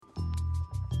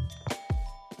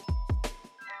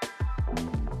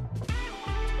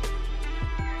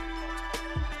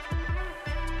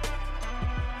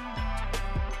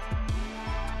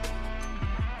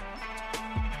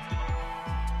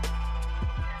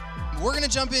We're going to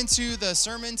jump into the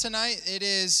sermon tonight.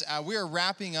 We are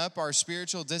wrapping up our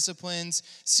spiritual disciplines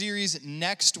series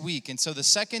next week. And so the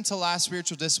second to last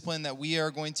spiritual discipline that we are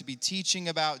going to be teaching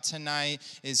about tonight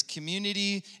is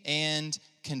community and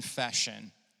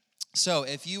confession. So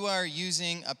if you are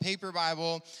using a paper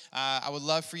Bible, I would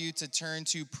love for you to turn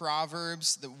to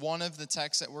Proverbs. One of the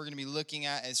texts that we're going to be looking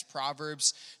at is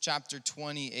Proverbs chapter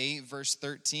 28, verse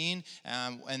 13.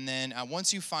 And then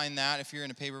once you find that, if you're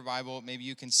in a paper Bible, maybe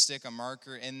you can stick a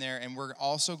marker in there. And we're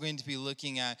also going to be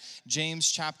looking at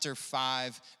James chapter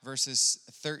 5, verses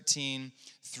 13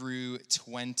 through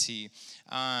 20.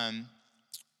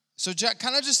 So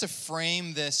kind of just to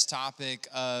frame this topic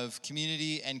of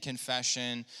community and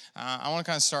confession, I want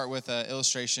to kind of start with an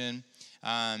illustration.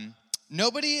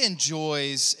 Nobody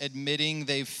enjoys admitting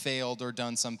they've failed or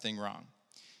done something wrong.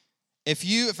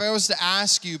 If I was to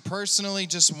ask you personally,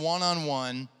 just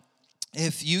one-on-one,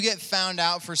 if you get found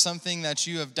out for something that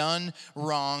you have done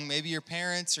wrong, maybe your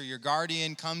parents or your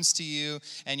guardian comes to you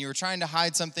and you were trying to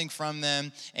hide something from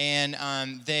them and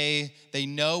they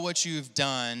know what you've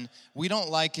done, we don't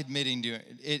like admitting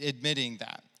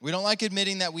that. We don't like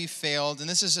admitting that we failed, and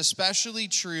this is especially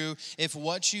true if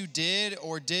what you did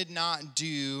or did not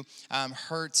do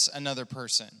hurts another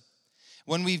person.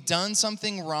 When we've done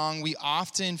something wrong, we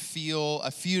often feel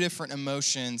a few different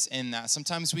emotions in that.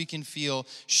 Sometimes we can feel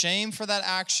shame for that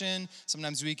action.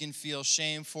 Sometimes we can feel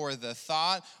shame for the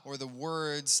thought or the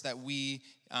words that we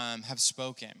have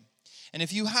spoken. And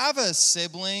if you have a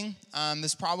sibling,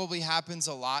 this probably happens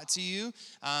a lot to you.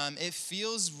 It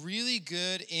feels really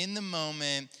good in the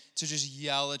moment to just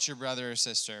yell at your brother or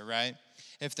sister, right?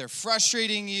 If they're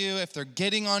frustrating you, if they're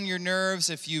getting on your nerves,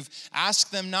 if you've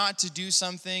asked them not to do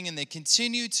something and they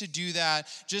continue to do that,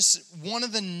 just one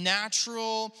of the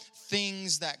natural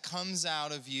things that comes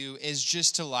out of you is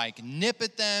just to nip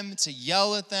at them, to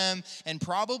yell at them, and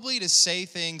probably to say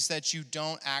things that you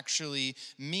don't actually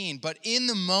mean. But in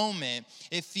the moment,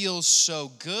 it feels so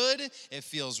good, it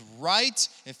feels right,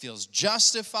 it feels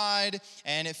justified,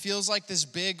 and it feels like this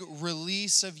big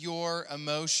release of your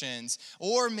emotions.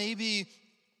 Or maybe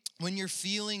when you're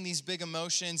feeling these big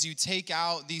emotions, you take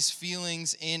out these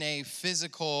feelings in a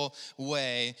physical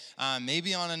way,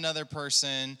 maybe on another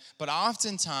person, but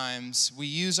oftentimes we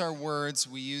use our words,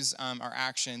 we use our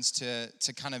actions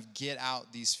to kind of get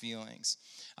out these feelings.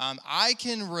 I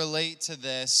can relate to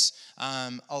this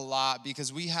a lot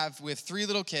because we have 3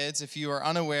 little kids. If you are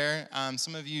unaware,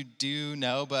 some of you do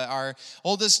know, but our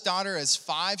oldest daughter is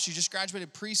 5. She just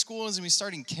graduated preschool and is going to be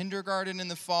starting kindergarten in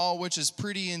the fall, which is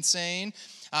pretty insane.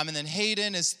 And then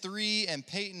Hayden is 3 and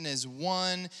Peyton is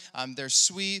 1. They're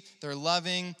sweet, they're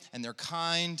loving, and they're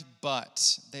kind,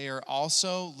 but they are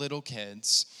also little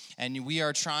kids. And we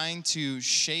are trying to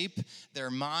shape their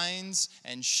minds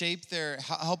and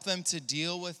help them to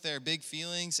deal with their big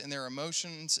feelings and their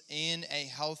emotions in a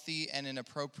healthy and an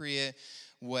appropriate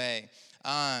way.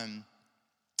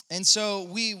 And so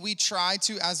we try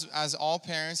to, as all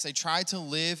parents, they try to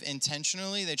live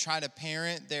intentionally. They try to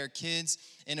parent their kids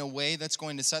in a way that's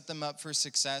going to set them up for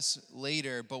success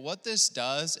later. But what this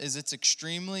does is it's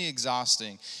extremely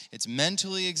exhausting. It's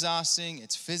mentally exhausting.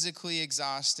 It's physically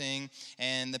exhausting.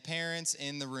 And the parents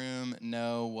in the room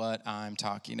know what I'm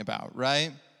talking about,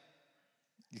 right?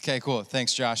 Okay, cool.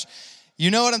 Thanks, Josh. You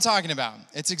know what I'm talking about.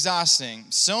 It's exhausting.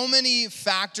 So many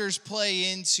factors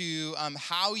play into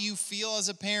how you feel as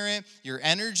a parent, your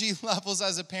energy levels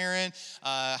as a parent,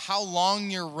 how long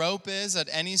your rope is at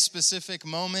any specific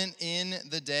moment in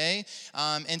the day.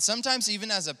 And sometimes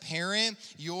even as a parent,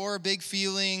 your big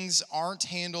feelings aren't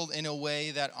handled in a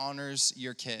way that honors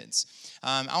your kids.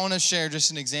 I want to share just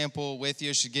an example with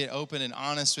you. I should get open and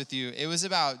honest with you. It was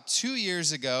about 2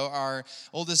 years ago. Our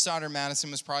oldest daughter, Madison,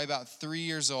 was probably about 3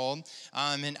 years old.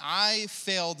 And I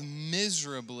failed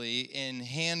miserably in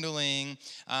handling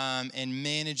and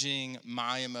managing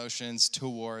my emotions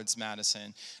towards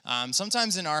Madison.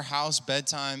 Sometimes in our house,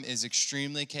 bedtime is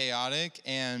extremely chaotic.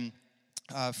 And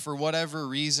for whatever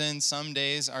reason, some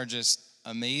days are just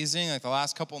amazing. Like the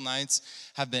last couple nights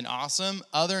have been awesome.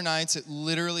 Other nights, it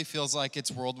literally feels like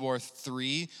it's World War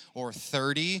III or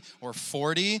 30 or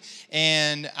 40.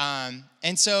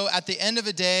 And so at the end of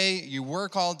a day, you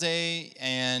work all day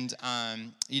and,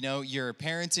 you're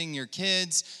parenting your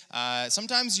kids.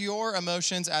 Sometimes your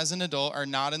emotions as an adult are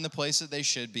not in the place that they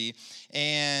should be.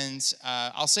 And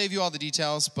I'll save you all the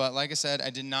details, but like I said, I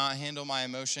did not handle my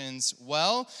emotions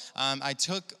well. I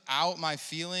took out my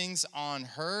feelings on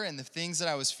her and the things things that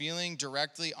I was feeling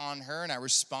directly on her, and I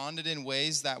responded in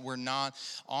ways that were not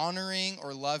honoring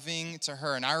or loving to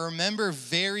her. And I remember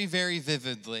very, very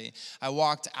vividly, I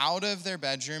walked out of their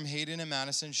bedroom. Hayden and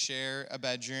Madison share a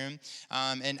bedroom,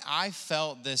 and I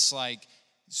felt this like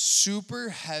super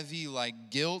heavy like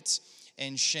guilt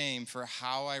and shame for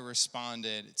how I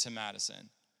responded to Madison.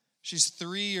 She's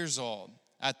 3 years old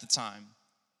at the time.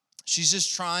 She's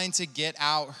just trying to get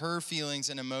out her feelings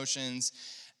and emotions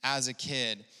as a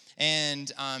kid.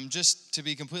 And just to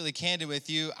be completely candid with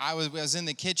you, I was in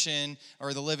the kitchen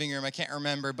or the living room, I can't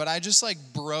remember, but I just like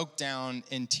broke down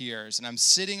in tears. And I'm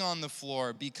sitting on the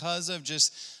floor because of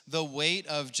just the weight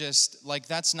of just like,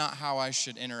 that's not how I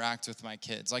should interact with my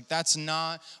kids. Like, that's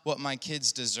not what my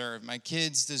kids deserve. My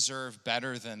kids deserve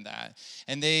better than that.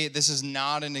 And this is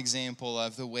not an example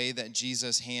of the way that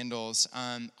Jesus handles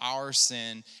our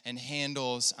sin and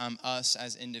handles us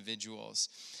as individuals.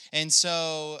 And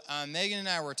so Megan and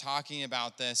I were talking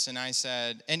about this, and I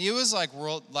said, and it was like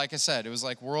it was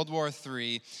like World War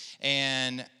III,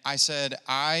 and I said,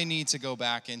 I need to go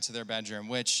back into their bedroom,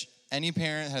 which any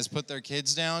parent has put their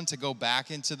kids down to go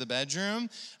back into the bedroom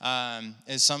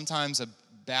is sometimes a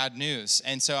bad news.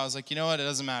 And so I was like, you know what, it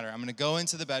doesn't matter. I'm going to go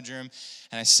into the bedroom,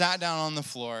 and I sat down on the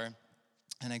floor,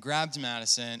 and I grabbed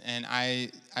Madison, and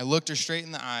I looked her straight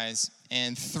in the eyes,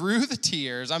 and through the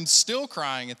tears, I'm still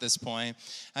crying at this point,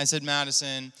 I said,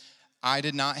 Madison, I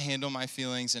did not handle my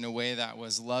feelings in a way that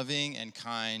was loving and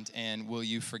kind, and will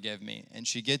you forgive me? And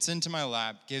she gets into my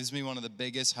lap, gives me one of the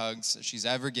biggest hugs that she's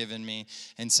ever given me,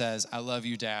 and says, I love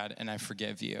you, Dad, and I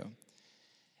forgive you.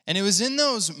 And it was in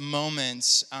those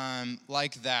moments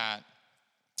like that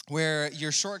where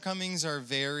your shortcomings are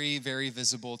very, very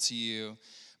visible to you.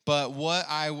 But what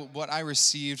I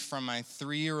received from my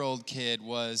 3-year-old kid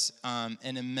was an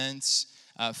immense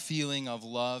feeling of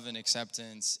love and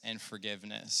acceptance and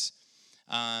forgiveness.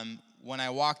 When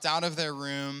I walked out of their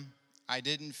room, I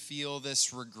didn't feel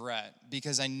this regret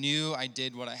because I knew I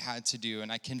did what I had to do,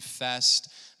 and I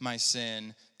confessed my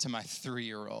sin to my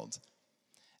 3-year-old.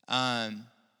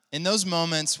 In those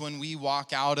moments when we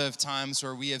walk out of times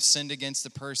where we have sinned against a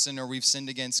person or we've sinned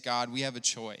against God, we have a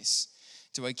choice.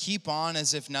 Do I keep on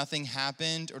as if nothing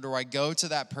happened, or do I go to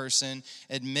that person,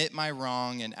 admit my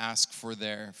wrong, and ask for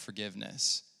their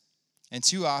forgiveness? And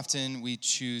too often, we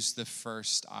choose the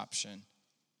first option.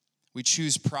 We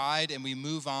choose pride, and we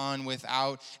move on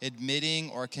without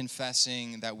admitting or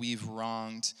confessing that we've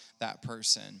wronged that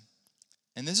person.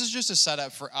 And this is just a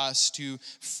setup for us to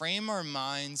frame our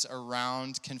minds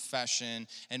around confession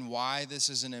and why this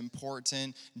is an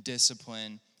important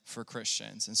discipline for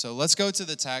Christians. And so let's go to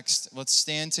the text. Let's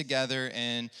stand together,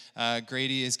 and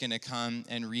Grady is going to come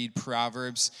and read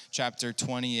Proverbs chapter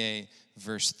 28,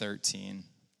 verse 13.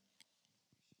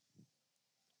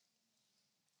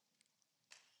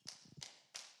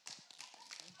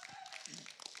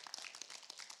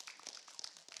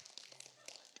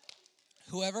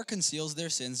 Whoever conceals their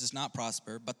sins does not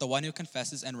prosper, but the one who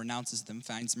confesses and renounces them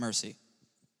finds mercy.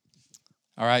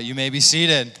 All right, you may be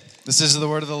seated. This is the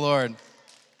word of the Lord.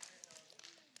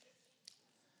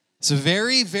 It's a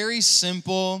very, very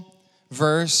simple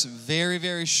verse, very,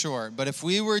 very short. But if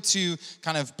we were to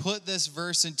kind of put this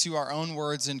verse into our own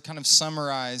words and kind of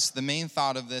summarize, the main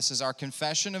thought of this is our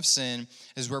confession of sin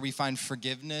is where we find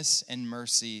forgiveness and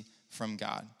mercy from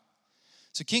God.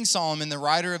 So King Solomon, the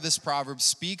writer of this proverb,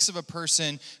 speaks of a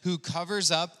person who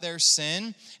covers up their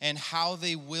sin and how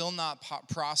they will not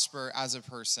prosper as a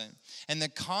person. And the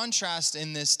contrast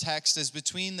in this text is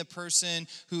between the person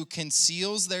who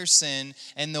conceals their sin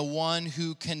and the one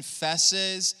who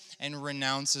confesses and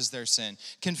renounces their sin.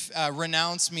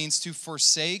 Renounce means to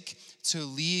forsake, to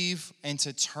leave, and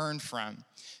to turn from.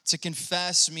 To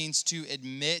confess means to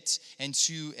admit and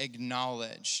to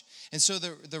acknowledge. And so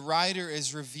the writer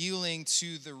is revealing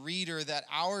to the reader that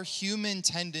our human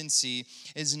tendency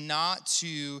is not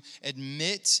to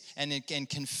admit and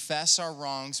confess our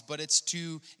wrongs, but it's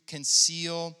to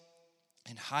conceal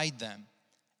and hide them.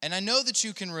 And I know that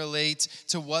you can relate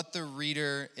to what the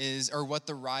reader is, or what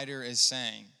the writer is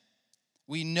saying.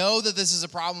 We know that this is a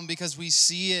problem because we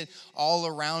see it all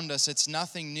around us. It's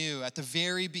nothing new. At the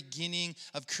very beginning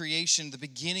of creation, the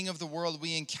beginning of the world,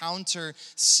 we encounter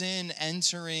sin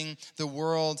entering the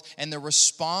world and the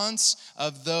response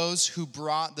of those who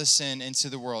brought the sin into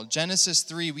the world. Genesis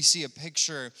 3, we see a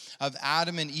picture of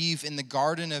Adam and Eve in the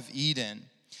Garden of Eden.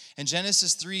 And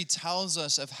Genesis 3 tells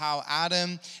us of how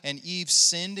Adam and Eve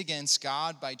sinned against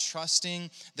God by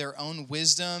trusting their own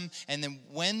wisdom. And then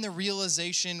when the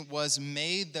realization was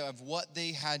made of what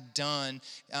they had done,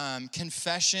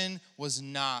 confession was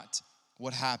not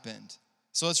what happened.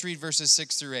 So let's read verses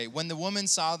 6 through 8. When the woman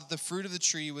saw that the fruit of the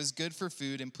tree was good for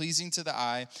food and pleasing to the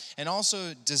eye, and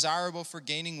also desirable for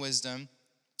gaining wisdom,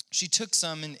 she took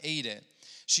some and ate it.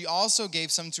 She also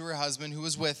gave some to her husband who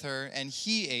was with her, and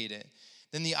he ate it.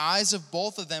 Then the eyes of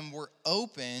both of them were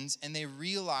opened, and they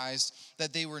realized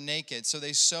that they were naked. So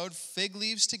they sewed fig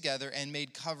leaves together and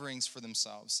made coverings for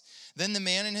themselves. Then the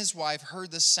man and his wife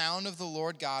heard the sound of the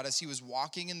Lord God as he was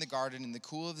walking in the garden in the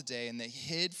cool of the day, and they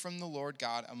hid from the Lord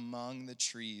God among the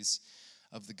trees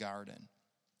of the garden.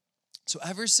 So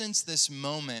ever since this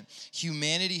moment,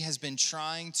 humanity has been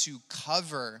trying to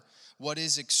cover what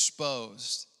is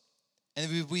exposed.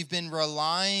 And we've been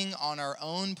relying on our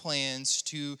own plans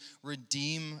to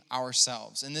redeem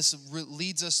ourselves. And this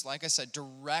leads us, like I said,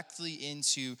 directly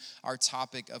into our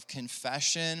topic of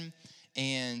confession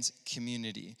and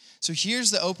community. So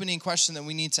here's the opening question that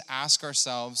we need to ask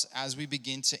ourselves as we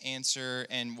begin to answer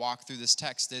and walk through this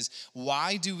text is,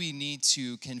 why do we need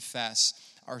to confess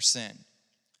our sin?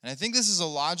 And I think this is a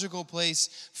logical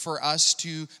place for us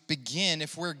to begin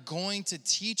if we're going to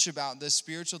teach about this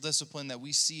spiritual discipline that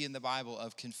we see in the Bible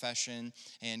of confession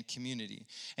and community.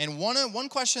 And one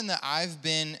question that I've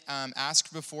been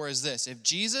asked before is this: if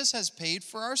Jesus has paid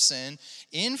for our sin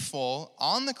in full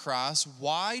on the cross,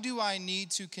 why do I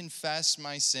need to confess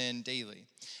my sin daily?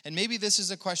 And maybe this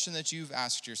is a question that you've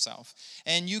asked yourself.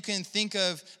 And you can think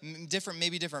of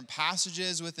different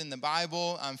passages within the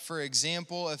Bible. For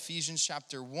example, Ephesians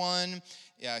chapter 1,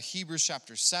 Hebrews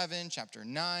chapter 7, chapter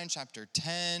 9, chapter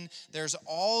 10. There's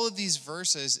all of these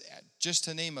verses, just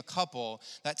to name a couple,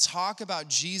 that talk about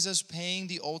Jesus paying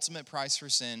the ultimate price for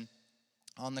sin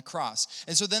on the cross.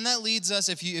 And so then that leads us,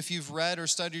 if you've read or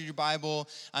studied your Bible,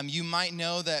 you might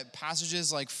know that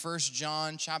passages like 1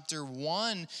 John chapter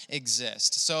 1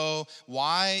 exist. So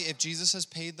why, if Jesus has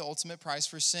paid the ultimate price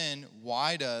for sin,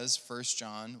 why does 1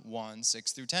 John 1,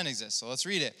 6 through 10 exist? So let's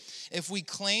read it. If we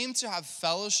claim to have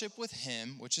fellowship with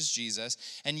him, which is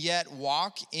Jesus, and yet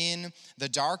walk in the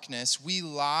darkness, we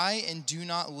lie and do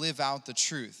not live out the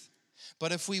truth.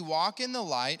 But if we walk in the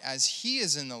light as he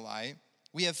is in the light,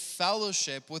 we have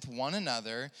fellowship with one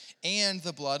another, and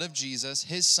the blood of Jesus,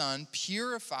 his son,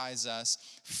 purifies us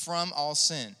from all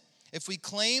sin. If we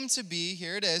claim to be,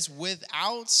 here it is,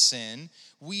 without sin,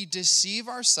 we deceive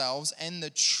ourselves, and the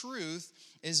truth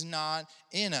is not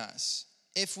in us.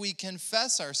 If we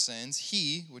confess our sins,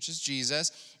 he, which is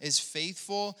Jesus, is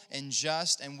faithful and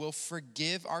just and will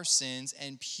forgive our sins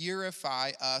and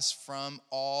purify us from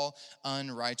all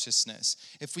unrighteousness.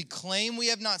 If we claim we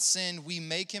have not sinned, we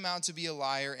make him out to be a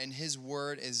liar, and his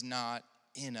word is not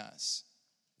in us.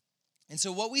 And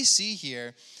so what we see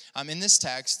here in this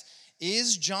text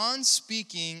is John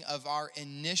speaking of our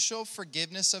initial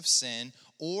forgiveness of sin,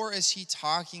 or is he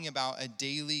talking about a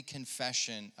daily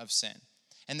confession of sin?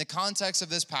 And the context of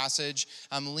this passage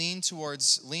leans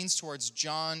towards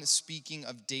John speaking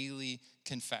of daily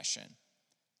confession.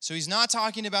 So he's not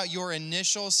talking about your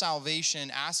initial salvation,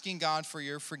 asking God for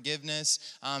your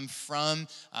forgiveness from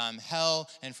hell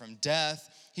and from death.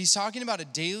 He's talking about a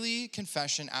daily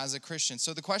confession as a Christian.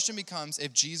 So the question becomes,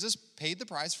 if Jesus paid the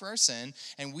price for our sin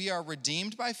and we are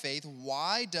redeemed by faith,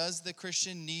 why does the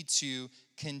Christian need to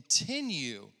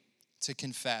continue to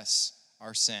confess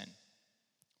our sin?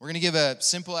 We're going to give a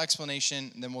simple explanation,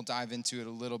 and then we'll dive into it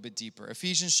a little bit deeper.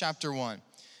 Ephesians chapter 1,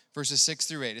 verses 6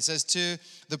 through 8. It says, to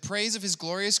the praise of his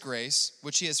glorious grace,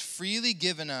 which he has freely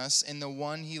given us in the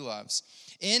one he loves.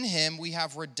 In him we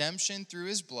have redemption through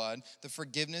his blood, the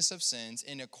forgiveness of sins,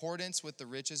 in accordance with the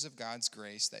riches of God's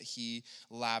grace that he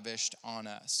lavished on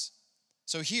us.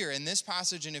 So here, in this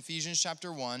passage in Ephesians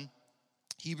chapter 1,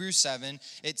 Hebrews 7,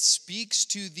 it speaks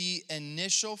to the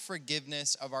initial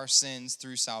forgiveness of our sins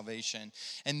through salvation.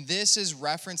 And this is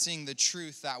referencing the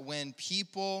truth that when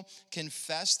people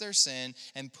confess their sin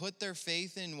and put their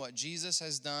faith in what Jesus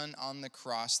has done on the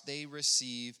cross, they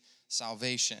receive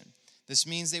salvation. This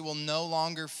means they will no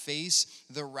longer face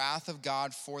the wrath of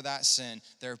God for that sin.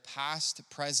 Their past,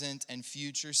 present, and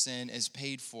future sin is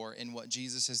paid for in what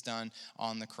Jesus has done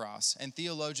on the cross. And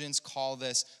theologians call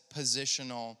this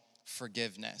positional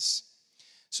forgiveness.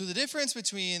 So the difference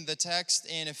between the text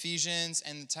in Ephesians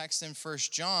and the text in 1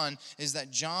 John is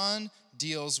that John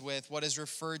deals with what is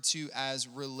referred to as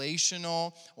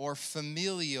relational or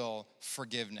familial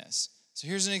forgiveness. So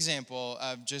here's an example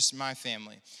of just my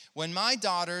family. When my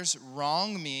daughters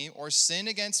wrong me or sin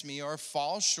against me or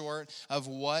fall short of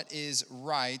what is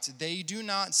right, they do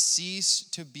not cease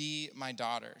to be my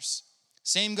daughters.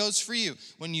 Same goes for you.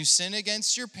 When you sin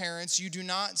against your parents, you do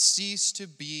not cease to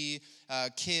be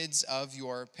kids of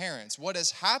your parents. What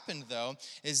has happened, though,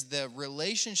 is the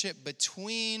relationship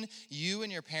between you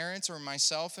and your parents, or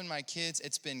myself and my kids,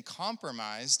 it's been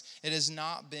compromised. It has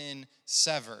not been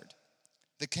severed.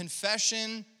 The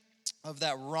confession of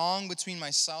that wrong between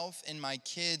myself and my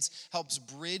kids helps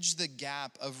bridge the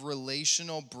gap of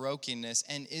relational brokenness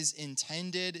and is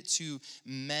intended to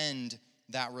mend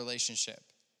that relationship.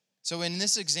 So in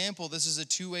this example, this is a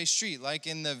two-way street, like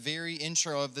in the very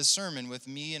intro of the sermon with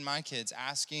me and my kids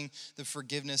asking the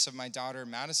forgiveness of my daughter,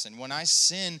 Madison. When I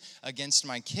sin against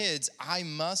my kids, I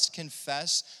must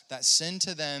confess that sin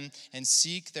to them and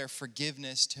seek their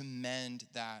forgiveness to mend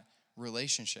that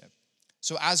relationship.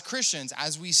 So as Christians,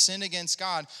 as we sin against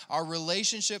God, our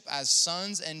relationship as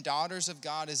sons and daughters of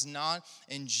God is not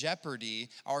in jeopardy.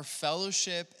 Our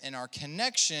fellowship and our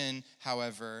connection,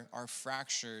 however, are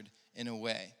fractured in a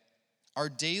way. Our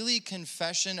daily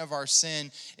confession of our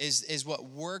sin is what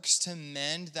works to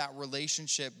mend that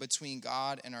relationship between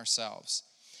God and ourselves.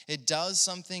 It does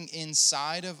something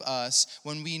inside of us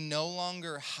when we no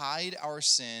longer hide our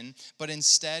sin, but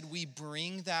instead we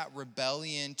bring that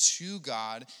rebellion to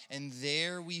God, and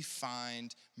there we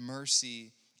find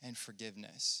mercy and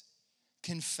forgiveness.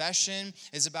 Confession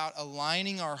is about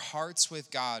aligning our hearts with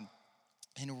God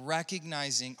and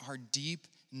recognizing our deep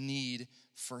need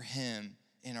for Him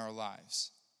in our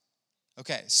lives.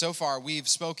 Okay, so far we've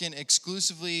spoken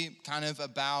exclusively kind of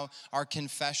about our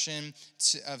confession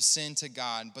of sin to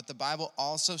God, but the Bible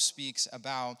also speaks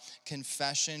about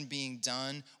confession being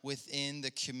done within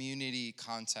the community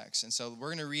context. And so we're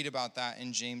going to read about that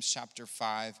in James chapter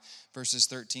 5, verses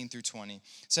 13 through 20. It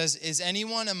says, "Is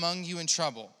anyone among you in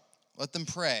trouble? Let them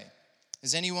pray.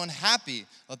 Is anyone happy?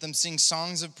 Let them sing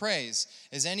songs of praise.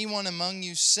 Is anyone among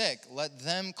you sick? Let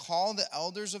them call the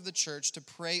elders of the church to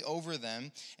pray over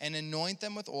them and anoint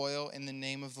them with oil in the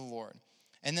name of the Lord.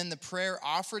 And then the prayer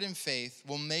offered in faith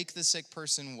will make the sick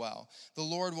person well. The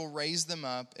Lord will raise them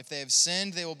up. If they have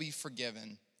sinned, they will be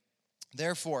forgiven.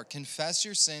 Therefore, confess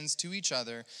your sins to each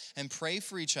other and pray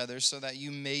for each other so that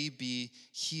you may be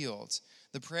healed.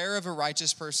 The prayer of a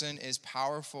righteous person is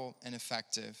powerful and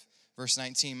effective." Verse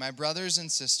 19, "My brothers and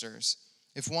sisters,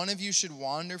 if one of you should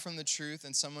wander from the truth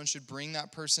and someone should bring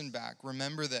that person back,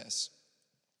 remember this.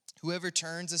 Whoever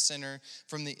turns a sinner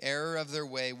from the error of their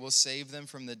way will save them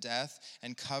from the death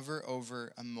and cover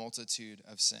over a multitude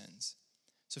of sins."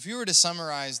 So if you were to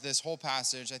summarize this whole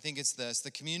passage, I think it's this.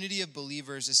 The community of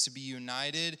believers is to be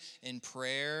united in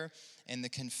prayer and the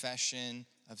confession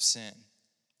of sin.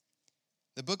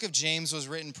 The book of James was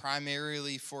written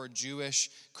primarily for Jewish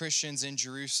Christians in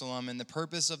Jerusalem, and the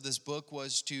purpose of this book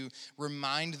was to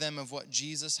remind them of what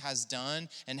Jesus has done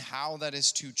and how that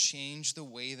is to change the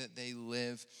way that they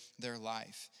live their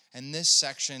life. And this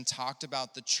section talked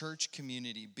about the church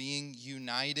community being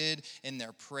united in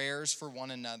their prayers for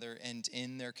one another and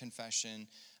in their confession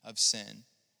of sin.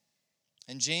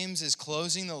 And James is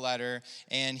closing the letter,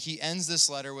 and he ends this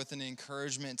letter with an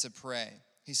encouragement to pray.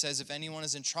 He says, if anyone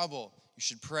is in trouble, you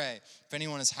should pray. If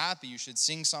anyone is happy, you should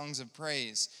sing songs of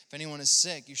praise. If anyone is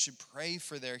sick, you should pray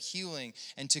for their healing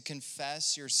and to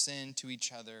confess your sin to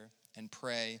each other and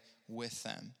pray with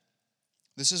them.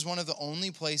 This is one of the only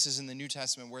places in the New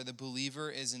Testament where the believer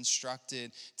is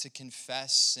instructed to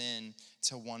confess sin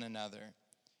to one another.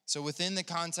 So within the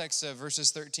context of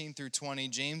verses 13 through 20,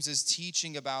 James is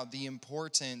teaching about the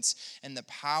importance and the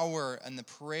power and the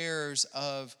prayers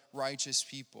of righteous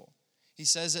people. He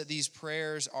says that these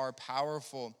prayers are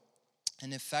powerful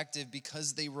and effective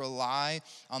because they rely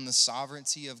on the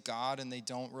sovereignty of God and they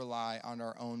don't rely on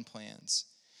our own plans.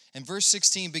 And verse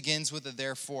 16 begins with a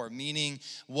therefore, meaning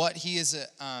what is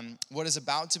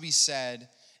about to be said.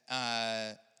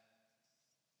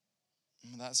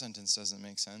 That sentence doesn't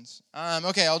make sense.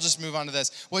 Okay, I'll just move on to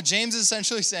this. What James is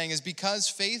essentially saying is because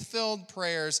faith-filled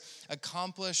prayers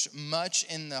accomplish much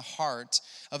in the heart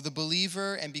of the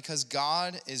believer and because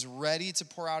God is ready to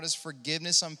pour out his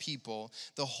forgiveness on people,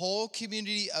 the whole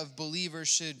community of believers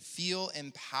should feel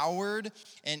empowered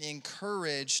and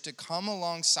encouraged to come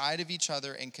alongside of each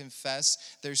other and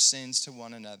confess their sins to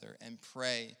one another and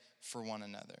pray for one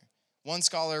another. One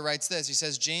scholar writes this. He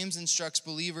says, James instructs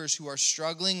believers who are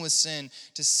struggling with sin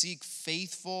to seek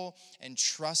faithful and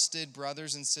trusted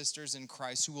brothers and sisters in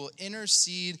Christ who will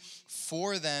intercede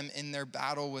for them in their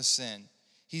battle with sin.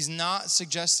 He's not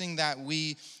suggesting that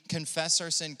we confess our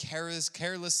sin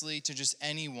carelessly to just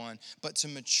anyone, but to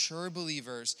mature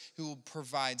believers who will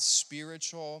provide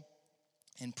spiritual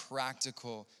and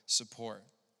practical support.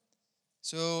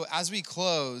 So as we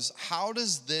close, how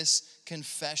does this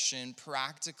confession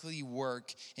practically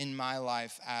work in my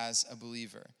life as a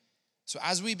believer? So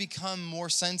as we become more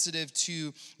sensitive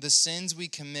to the sins we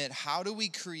commit, how do we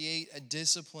create a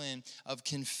discipline of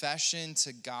confession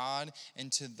to God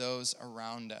and to those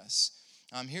around us?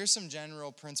 Here's some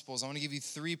general principles. I want to give you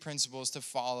 3 principles to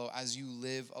follow as you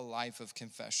live a life of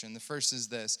confession. The first is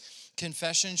this: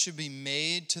 confession should be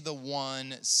made to the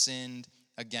one sinned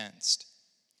against.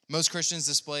 Most Christians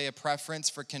display a preference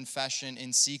for confession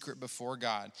in secret before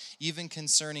God, even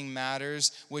concerning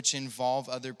matters which involve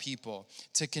other people.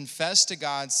 To confess to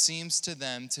God seems to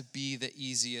them to be the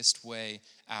easiest way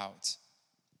out.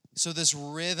 So this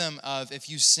rhythm of, if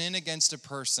you sin against a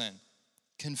person,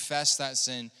 confess that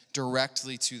sin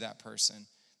directly to that person.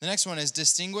 The next one is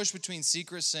distinguish between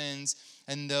secret sins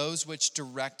and those which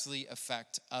directly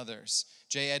affect others.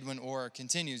 J. Edwin Orr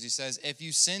continues. He says, if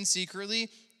you sin secretly,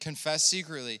 confess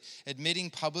secretly,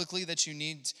 admitting publicly that you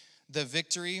need the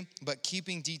victory, but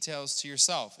keeping details to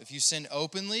yourself. If you sin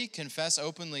openly, confess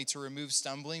openly to remove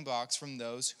stumbling blocks from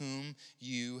those whom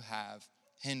you have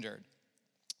hindered.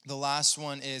 The last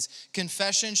one is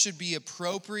confession should be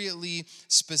appropriately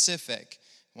specific.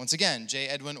 Once again, J.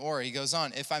 Edwin Orr, he goes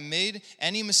on, if I made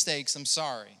any mistakes, I'm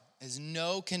sorry. There's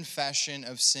no confession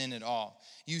of sin at all.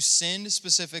 You sinned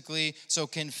specifically, so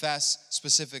confess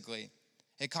specifically.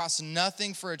 It costs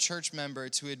nothing for a church member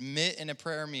to admit in a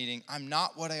prayer meeting, I'm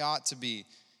not what I ought to be.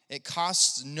 It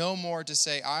costs no more to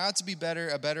say, I ought to be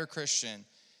a better Christian.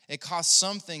 It costs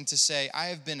something to say, I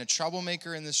have been a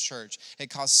troublemaker in this church. It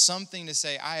costs something to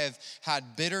say, I have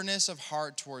had bitterness of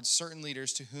heart towards certain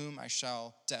leaders to whom I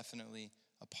shall definitely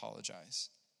apologize.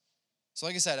 So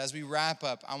like I said, as we wrap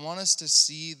up, I want us to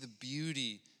see the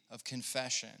beauty of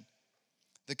confession.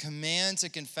 The command to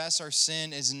confess our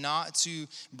sin is not to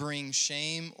bring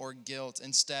shame or guilt.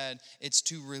 Instead, it's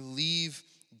to relieve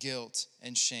guilt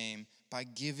and shame by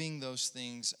giving those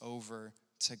things over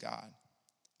to God.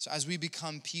 So as we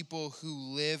become people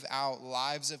who live out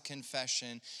lives of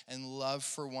confession and love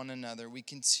for one another, we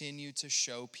continue to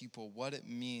show people what it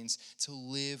means to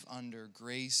live under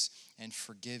grace and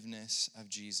forgiveness of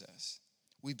Jesus.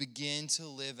 We begin to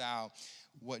live out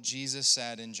what Jesus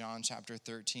said in John chapter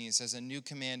 13. It says, a new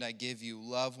command I give you,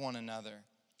 love one another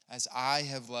as I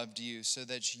have loved you,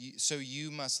 so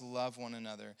you must love one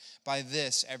another. By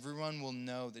this, everyone will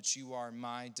know that you are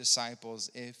my disciples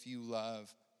if you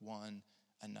love one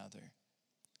another.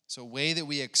 So a way that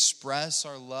we express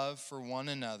our love for one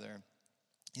another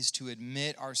is to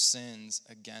admit our sins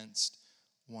against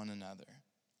one another.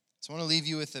 So I want to leave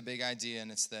you with a big idea,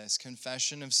 and it's this: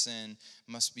 confession of sin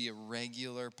must be a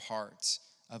regular part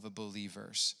of a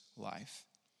believer's life.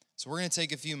 So we're going to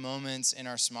take a few moments in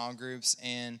our small groups,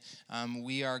 and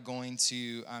we are going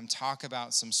to talk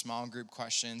about some small group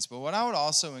questions. But what I would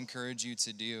also encourage you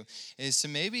to do is to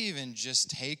maybe even just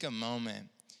take a moment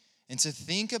and to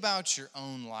think about your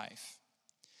own life,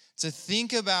 to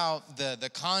think about the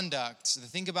conduct, to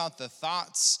think about the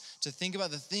thoughts, to think about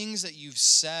the things that you've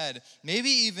said, maybe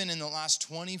even in the last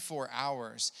 24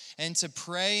 hours, and to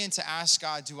pray and to ask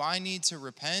God, do I need to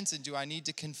repent and do I need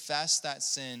to confess that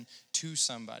sin to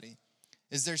somebody?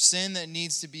 Is there sin that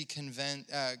needs to be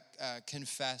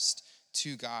confessed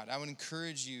to God? I would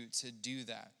encourage you to do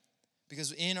that.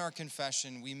 Because in our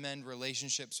confession, we mend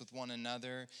relationships with one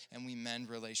another and we mend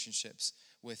relationships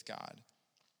with God.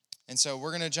 And so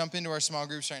we're going to jump into our small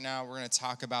groups right now. We're going to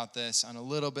talk about this on a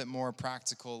little bit more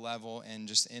practical level and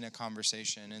just in a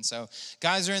conversation. And so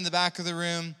guys are in the back of the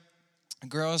room.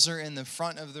 Girls are in the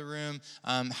front of the room.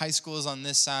 High school is on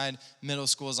this side. Middle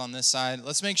school is on this side.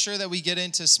 Let's make sure that we get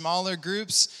into smaller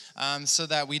groups so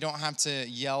that we don't have to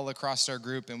yell across our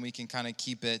group and we can kind of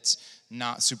keep it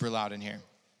not super loud in here.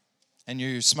 And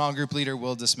your small group leader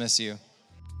will dismiss you.